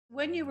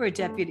When you were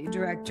deputy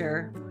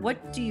director,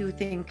 what do you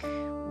think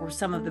were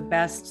some of the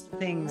best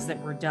things that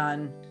were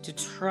done to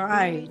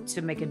try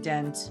to make a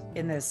dent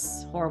in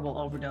this horrible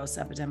overdose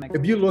epidemic?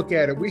 If you look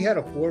at it, we had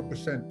a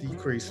 4%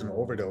 decrease in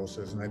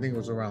overdoses, and I think it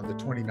was around the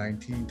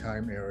 2019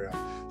 time era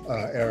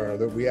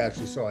that we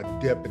actually saw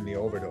a dip in the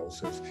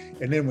overdoses.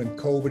 And then when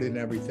COVID and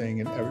everything,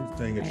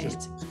 it's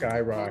just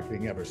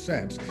skyrocketing ever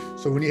since.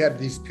 So when you have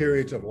these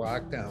periods of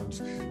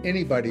lockdowns,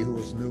 anybody who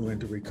was new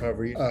into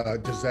recovery,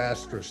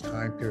 disastrous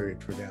time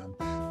period for them.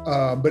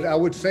 But I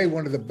would say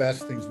one of the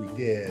best things we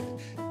did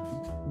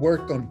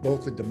worked on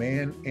both the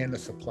demand and the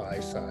supply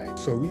side.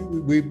 So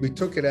we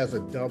took it as a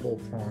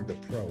double-pronged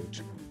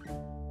approach.